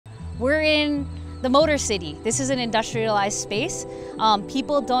We're in the Motor City. This is an industrialized space.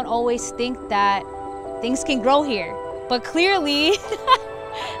 People don't always think that things can grow here, but clearly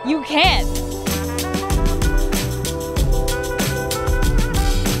you can.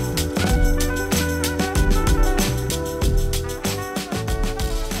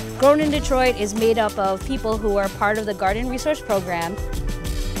 Grown in Detroit is made up of people who are part of the Garden Resource Program,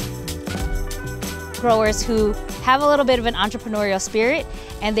 growers who have a little bit of an entrepreneurial spirit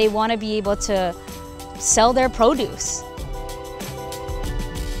and they want to be able to sell their produce.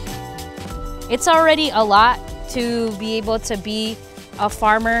 It's already a lot to be able to be a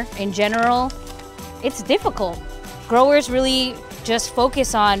farmer in general. It's difficult. Growers really just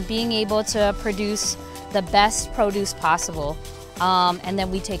focus on being able to produce the best produce possible, and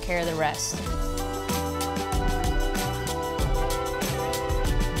then we take care of the rest.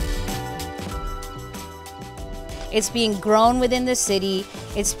 It's being grown within the city.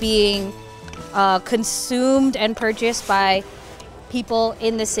 It's being consumed and purchased by people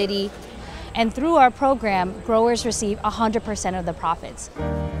in the city. And through our program, growers receive 100% of the profits.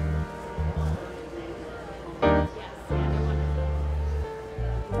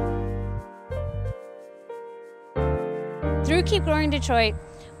 Through Keep Growing Detroit,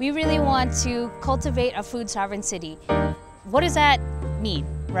 we really want to cultivate a food sovereign city. What does that mean,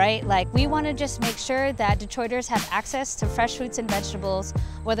 right? Like, we want to just make sure that Detroiters have access to fresh fruits and vegetables,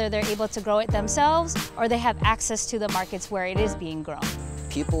 whether they're able to grow it themselves or they have access to the markets where it is being grown.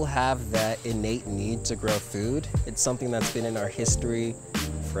 People have that innate need to grow food. It's something that's been in our history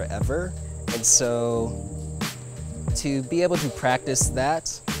forever. And so to be able to practice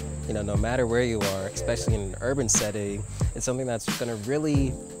that, no matter where you are, especially in an urban setting, it's something that's going to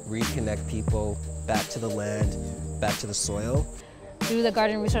really reconnect people back to the land, back to the soil. Through the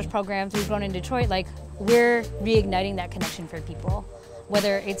Garden Resource Program, through Grown in Detroit, we're reigniting that connection for people.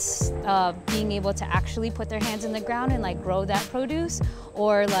 Whether it's being able to actually put their hands in the ground and grow that produce,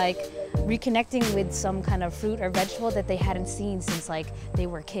 or reconnecting with some kind of fruit or vegetable that they hadn't seen since they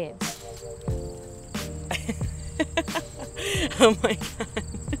were kids. Oh my God.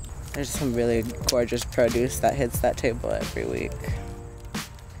 There's some really gorgeous produce that hits that table every week.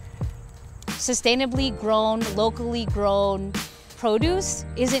 Sustainably grown, locally grown produce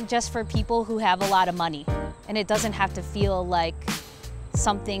isn't just for people who have a lot of money, and it doesn't have to feel like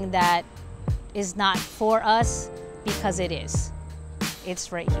something that is not for us, because it is.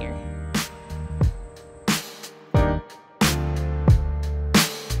 It's right here.